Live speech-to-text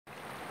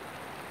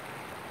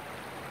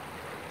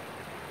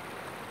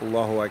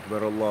Allahu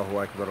Akbar, Allahu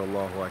Akbar,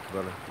 Allahu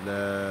Akbar.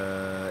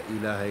 La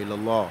ilaha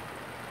illallah.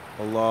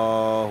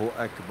 Allahu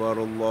Akbar,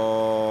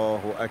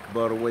 Allahu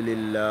Akbar,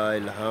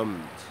 walillahil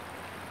hamd.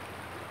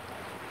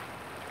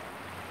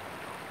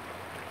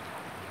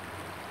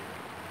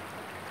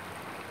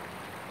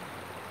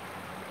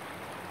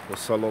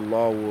 وصلى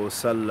الله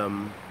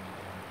وسلم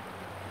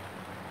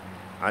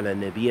على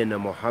نبينا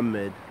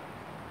محمد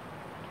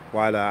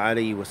وعلى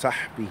آله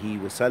وصحبه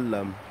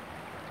وسلم.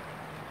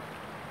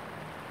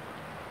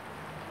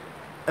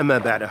 أما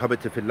بعد،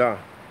 أحبتي في الله.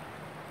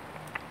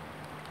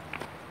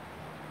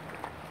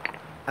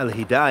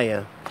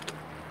 Al-Hidayah,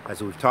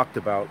 as we've talked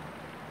about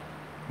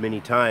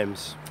many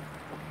times,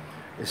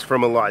 is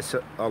from Allah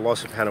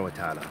subhanahu wa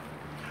ta'ala.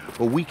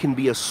 But we can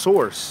be a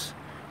source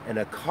and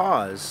a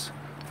cause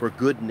for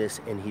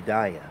goodness and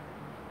hidayah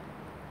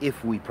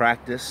if we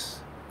practice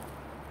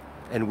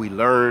and we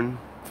learn,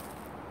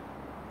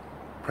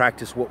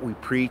 practice what we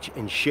preach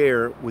and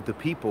share with the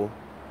people,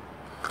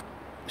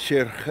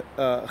 share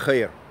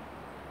khair.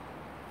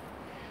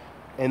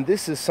 And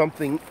this is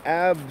something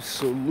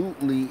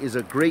absolutely is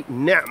a great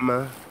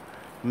ni'mah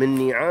min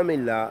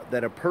ni'amillah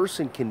that a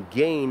person can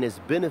gain as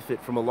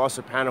benefit from Allah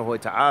subhanahu wa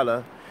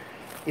ta'ala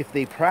if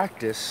they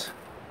practice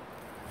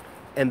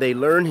and they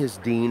learn His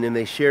deen and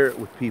they share it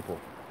with people.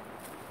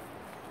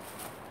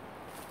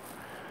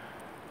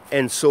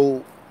 And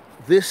so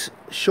this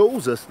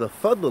shows us the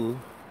fadl,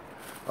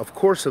 of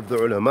course, of the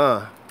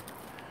ulama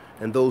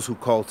and those who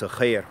call to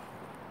khair,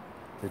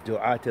 the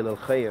du'at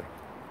al-khair,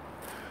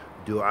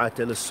 du'at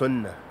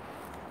al-sunnah.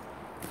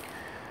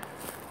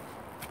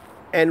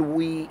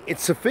 And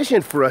it's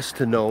sufficient for us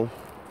to know,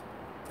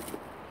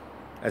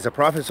 as the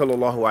Prophet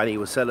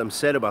ﷺ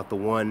said about the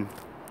one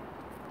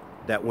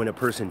that when a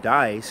person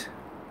dies,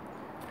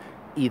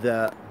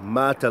 إِذَا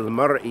مَاتَ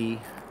الْمَرْءِ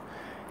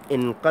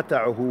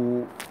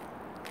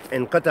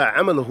انقطع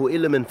عمله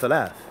إلا من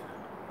ثلاث,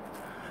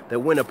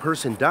 that when a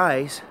person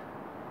dies,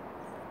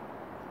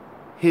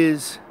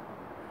 his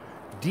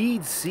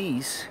deeds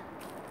cease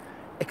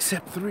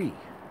except three.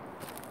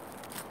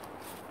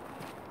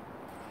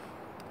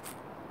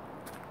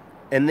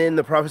 And then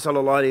the Prophet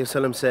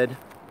ﷺ said,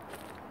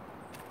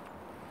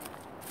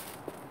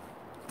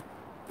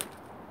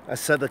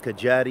 as-sadaqa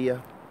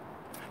jariyah,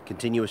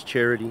 continuous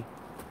charity,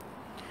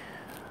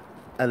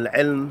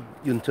 al-ilm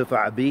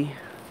yuntafa' bih,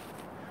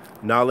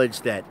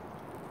 knowledge that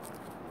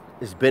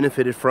is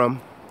benefited from,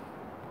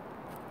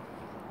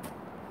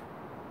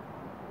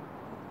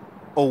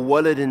 or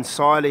waladin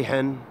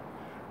salihan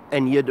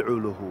and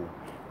yad'u lahu,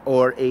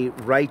 or a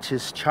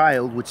righteous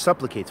child which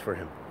supplicates for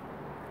him.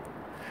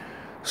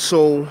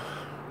 So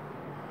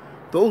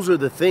those are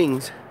the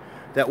things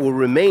that will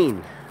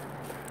remain,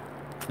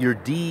 your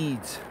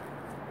deeds,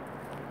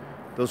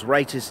 those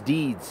righteous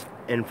deeds.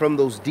 And from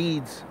those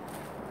deeds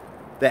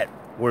that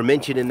were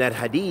mentioned in that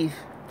hadith,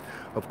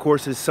 of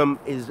course, is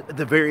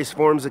the various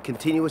forms of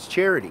continuous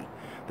charity,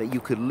 that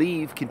you could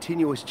leave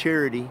continuous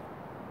charity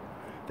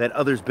that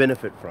others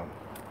benefit from.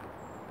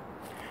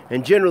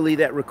 And generally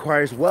that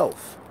requires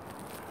wealth.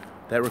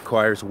 That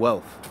requires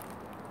wealth.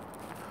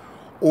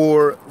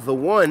 Or the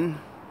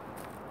one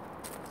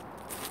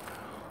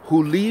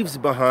who leaves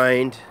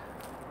behind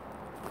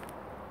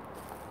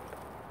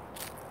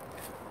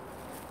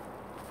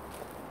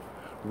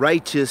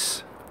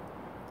righteous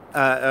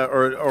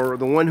or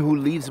the one who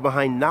leaves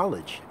behind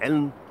knowledge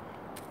and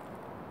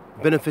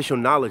beneficial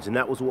knowledge. And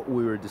that was what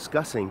we were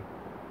discussing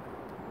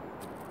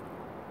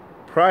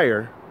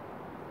prior,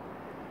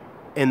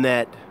 in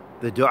that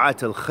the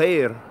du'at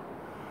al-khair,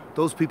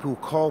 those people who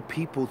call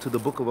people to the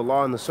book of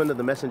Allah and the sunnah of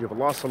the Messenger of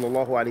Allah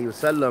sallallahu alaihi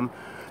wasallam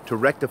to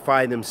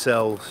rectify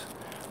themselves,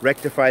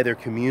 rectify their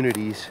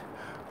communities,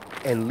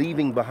 and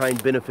leaving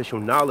behind beneficial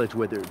knowledge,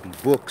 whether it be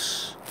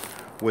books,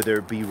 whether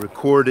it be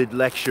recorded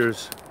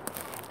lectures,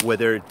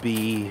 whether it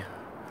be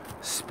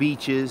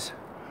speeches,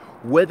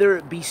 whether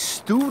it be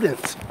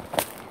students,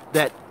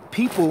 that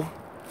people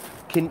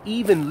can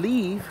even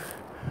leave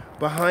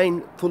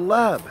behind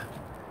tulab.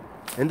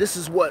 And this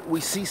is what we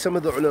see some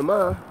of the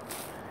ulama,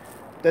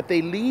 that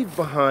they leave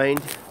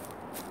behind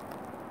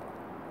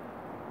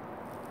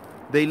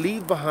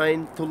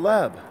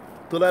tulab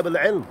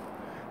al-ilm,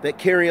 that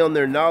carry on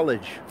their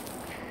knowledge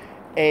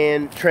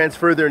and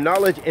transfer their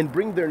knowledge and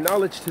bring their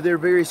knowledge to their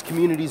various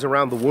communities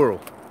around the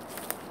world.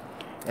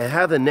 And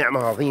have the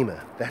ni'mah azima,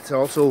 that's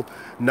also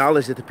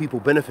knowledge that the people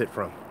benefit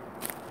from.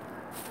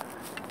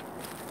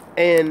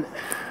 And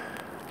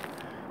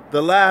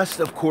the last,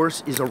 of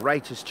course, is a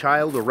righteous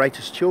child or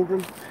righteous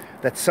children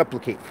that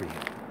supplicate for you.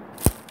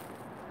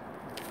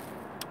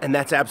 And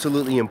that's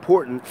absolutely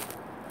important.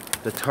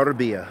 The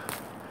tarbiyah,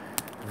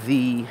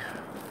 the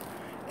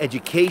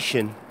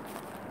education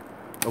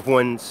of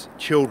one's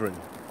children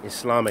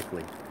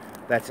Islamically,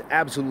 that's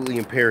absolutely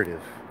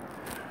imperative.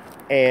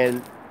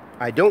 And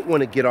I don't want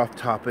to get off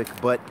topic,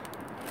 but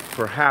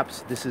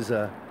perhaps this is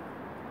an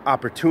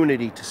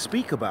opportunity to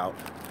speak about,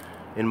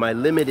 in my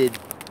limited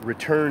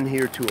return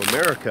here to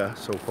America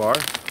so far,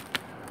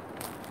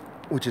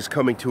 which is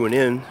coming to an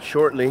end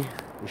shortly,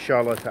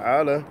 inshallah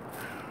ta'ala,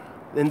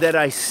 and that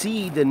I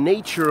see the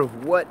nature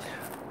of what,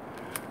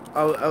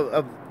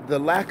 of the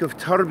lack of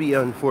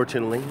tarbiyah,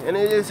 unfortunately. And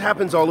it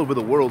happens all over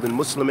the world, in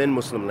Muslim and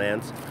Muslim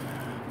lands.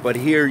 But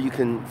here you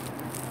can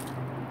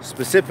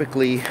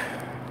specifically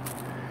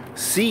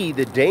see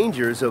the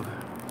dangers of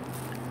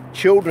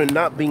children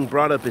not being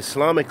brought up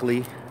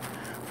Islamically.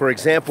 For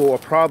example, a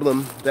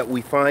problem that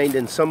we find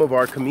in some of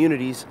our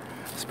communities,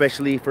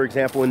 especially, for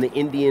example, in the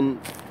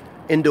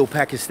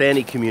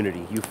Indo-Pakistani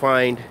community, you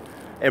find,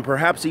 and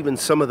perhaps even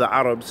some of the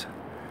Arabs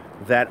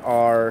that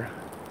are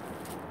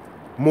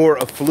more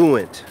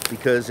affluent,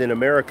 because in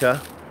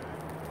America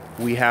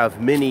we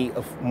have many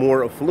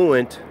more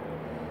affluent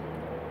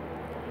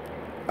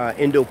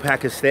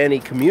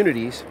Indo-Pakistani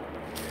communities,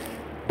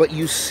 but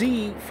you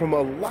see from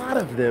a lot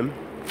of them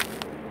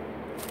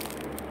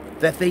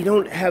that they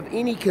don't have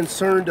any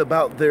concern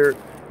about their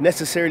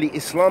necessarily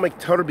Islamic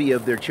tarbiyah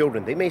of their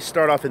children. They may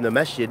start off in the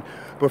masjid,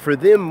 but for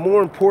them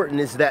more important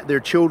is that their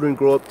children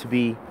grow up to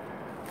be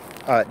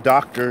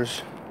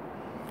doctors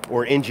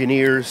or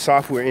engineers,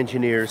 software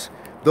engineers.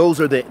 Those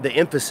are the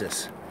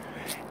emphasis.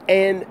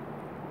 And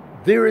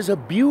there is a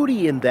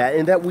beauty in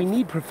that we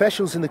need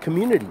professionals in the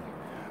community.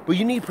 But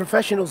you need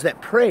professionals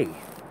that pray.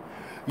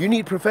 You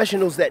need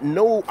professionals that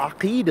know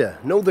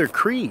Aqidah, know their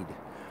creed.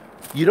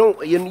 You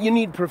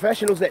need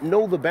professionals that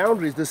know the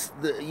boundaries.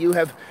 You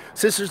have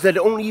sisters that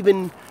don't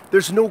even,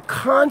 there's no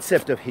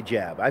concept of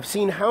hijab. I've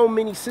seen how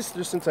many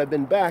sisters since I've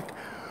been back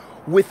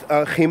with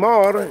a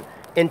khimar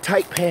and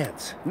tight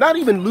pants. Not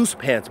even loose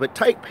pants, but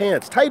tight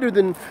pants, tighter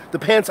than the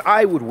pants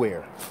I would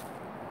wear.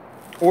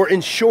 Or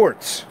in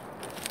shorts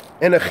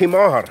and a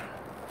khimar.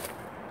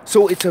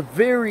 So it's a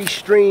very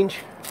strange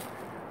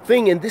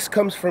thing, and this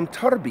comes from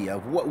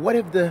tarbiyah. What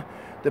have the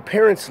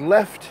parents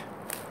left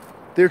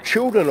their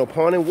children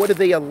upon, and what do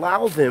they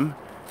allow them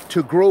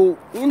to grow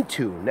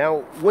into? Now,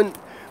 when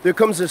there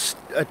comes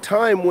a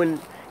time when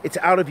it's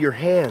out of your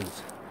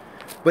hands,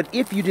 but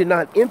if you did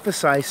not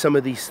emphasize some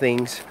of these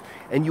things,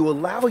 and you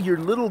allow your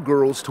little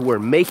girls to wear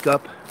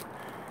makeup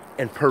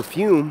and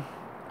perfume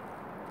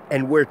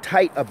and wear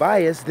tight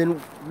abayas, then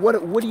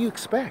what do you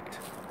expect?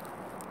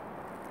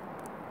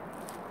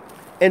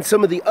 And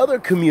some of the other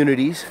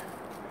communities,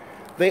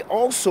 they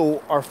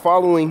also are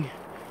following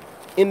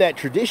in that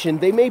tradition.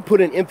 They may put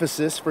an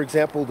emphasis, for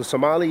example, the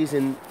Somalis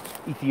and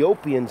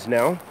Ethiopians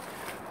now,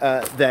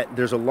 that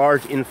there's a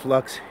large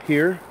influx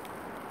here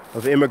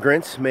of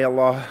immigrants. May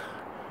Allah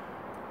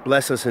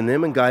bless us in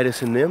them and guide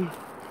us in them.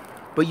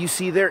 But you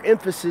see, their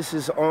emphasis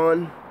is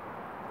on,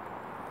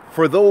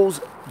 for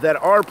those that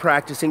are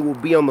practicing, will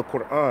be on the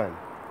Quran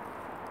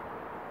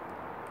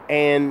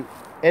and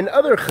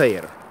other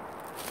khair.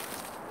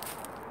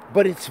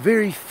 But it's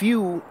very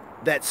few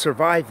that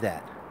survive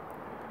that.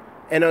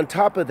 And on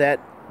top of that,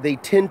 they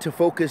tend to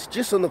focus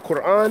just on the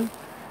Quran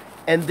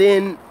and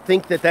then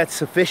think that that's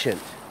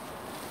sufficient.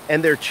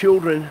 And their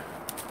children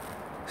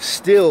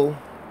still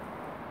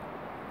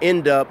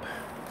end up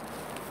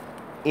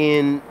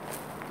in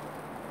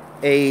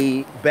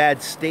a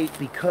bad state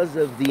because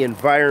of the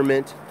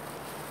environment,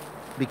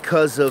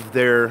 because of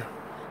their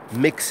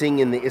mixing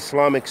in the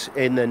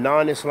in the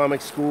non-Islamic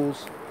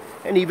schools,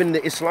 and even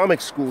the Islamic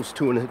schools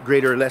to a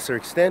greater or lesser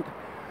extent.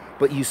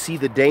 But you see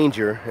the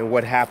danger and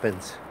what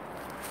happens,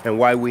 and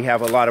why we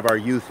have a lot of our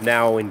youth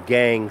now in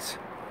gangs,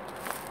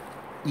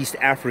 East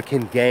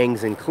African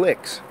gangs and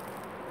cliques,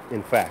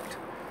 in fact.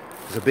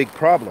 It's a big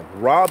problem.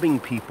 Robbing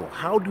people.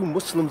 How do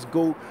Muslims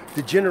go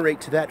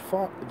degenerate to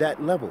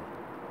that level?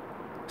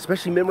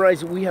 Especially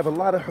memorizing, we have a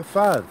lot of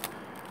hafadh.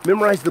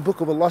 Memorize the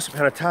book of Allah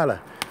subhanahu wa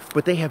ta'ala,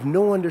 but they have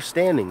no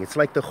understanding. It's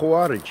like the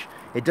Khawarij.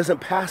 It doesn't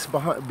pass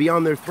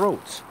beyond their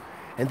throats.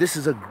 And this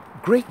is a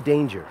great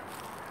danger.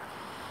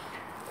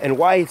 And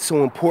why it's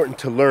so important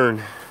to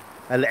learn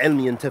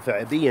al-ilm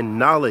yantafa' bi, and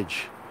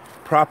knowledge,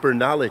 proper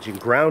knowledge and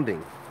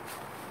grounding.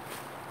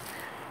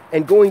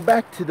 And going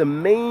back to the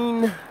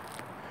main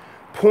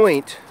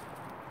point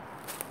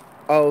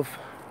of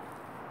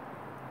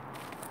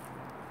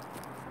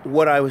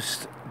what I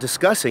was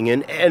discussing,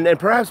 and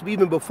perhaps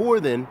even before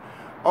then,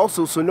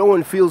 also, so no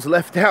one feels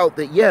left out,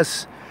 that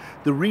yes,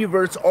 the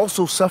reverts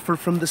also suffer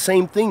from the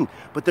same thing,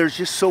 but there's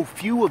just so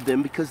few of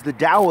them because the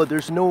dawah,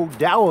 there's no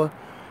dawah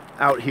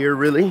out here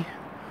really.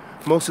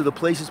 Most of the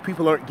places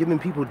people aren't giving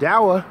people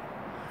dawah,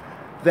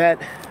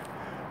 that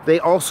they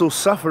also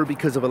suffer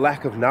because of a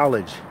lack of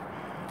knowledge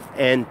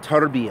and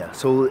tarbiyah,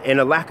 so, and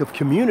a lack of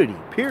community,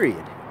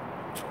 period.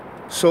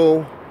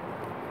 So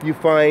you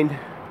find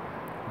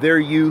their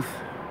youth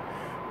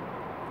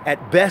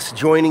at best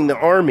joining the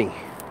army,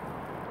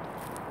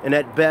 and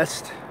at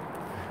best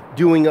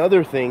doing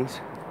other things,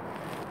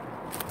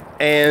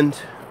 and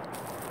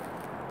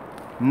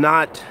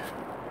not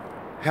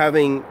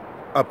having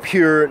a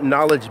pure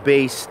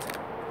knowledge-based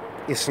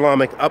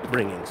Islamic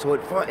upbringing. So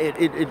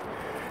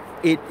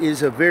it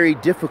is a very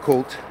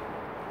difficult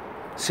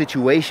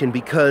situation,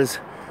 because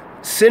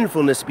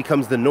sinfulness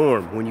becomes the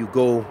norm. When you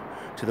go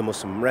to the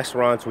Muslim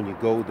restaurants, when you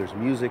go, there's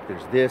music,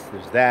 there's this,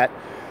 there's that.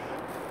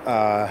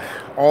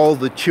 All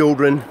the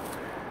children,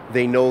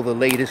 they know the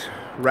latest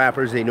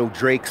rappers. They know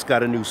Drake's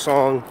got a new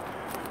song.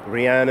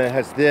 Rihanna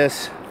has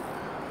this,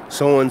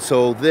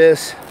 so-and-so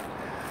this.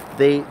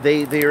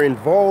 They are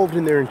involved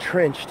and they're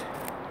entrenched.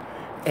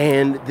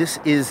 And this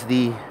is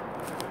the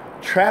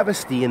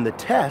travesty and the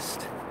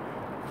test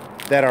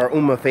that our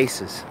ummah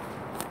faces.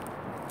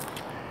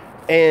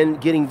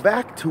 And getting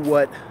back to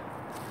what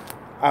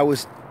I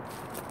was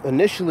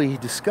initially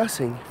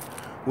discussing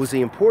was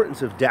the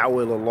importance of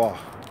da'wah ilallah.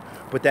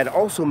 But that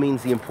also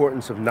means the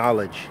importance of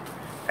knowledge,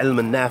 ilm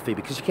al-nafi,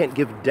 because you can't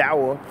give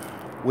da'wah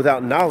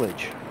without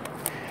knowledge.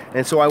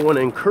 And so I want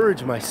to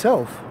encourage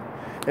myself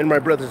and my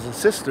brothers and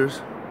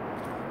sisters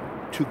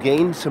to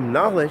gain some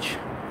knowledge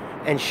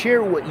and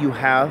share what you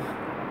have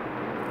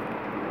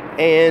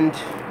and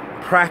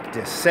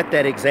practice, set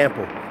that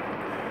example.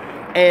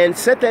 And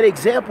set that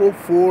example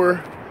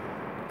for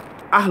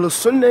Ahl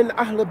Sunnah and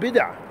Ahl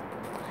Bid'ah.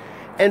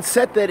 And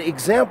set that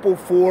example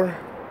for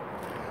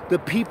the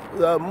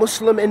people,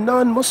 Muslim and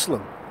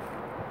non-Muslim.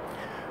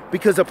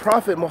 Because the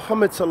Prophet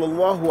Muhammad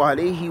sallallahu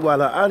alayhi wa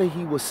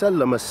alihi wa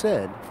sallam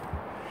said,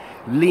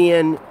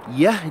 لِيَنْ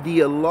يَهْدِيَ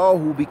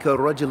اللَّهُ بِكَ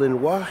رَجُلٍ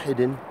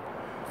وَاحِدٍ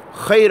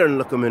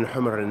خَيْرًا لَكَ مِنْ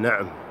حُمْرِ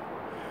النَّعَمِ.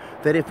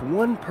 That if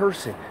one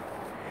person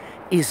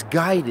is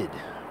guided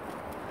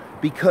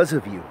because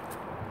of you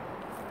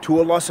to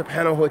Allah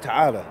subhanahu wa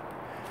ta'ala,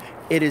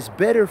 it is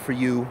better for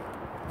you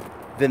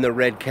than the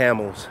red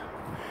camels.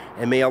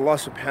 And may Allah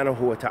subhanahu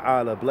wa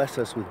ta'ala bless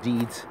us with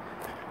deeds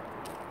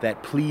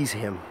that please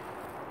Him,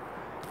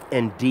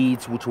 and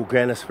deeds which will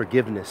grant us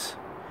forgiveness,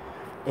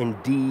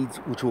 and deeds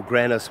which will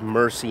grant us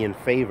mercy and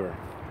favor,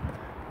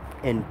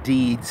 and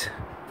deeds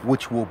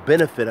which will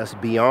benefit us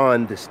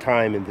beyond this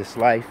time in this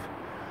life.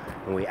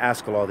 And we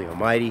ask Allah the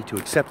Almighty to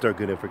accept our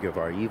good and forgive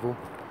our evil.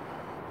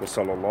 Wa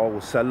sallallahu wa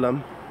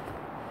sallam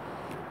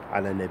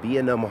ala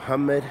nabiyyina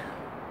Muhammad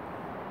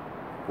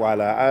wa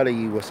ala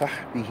alihi wa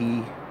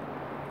sahbihi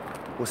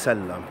wa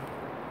sallam.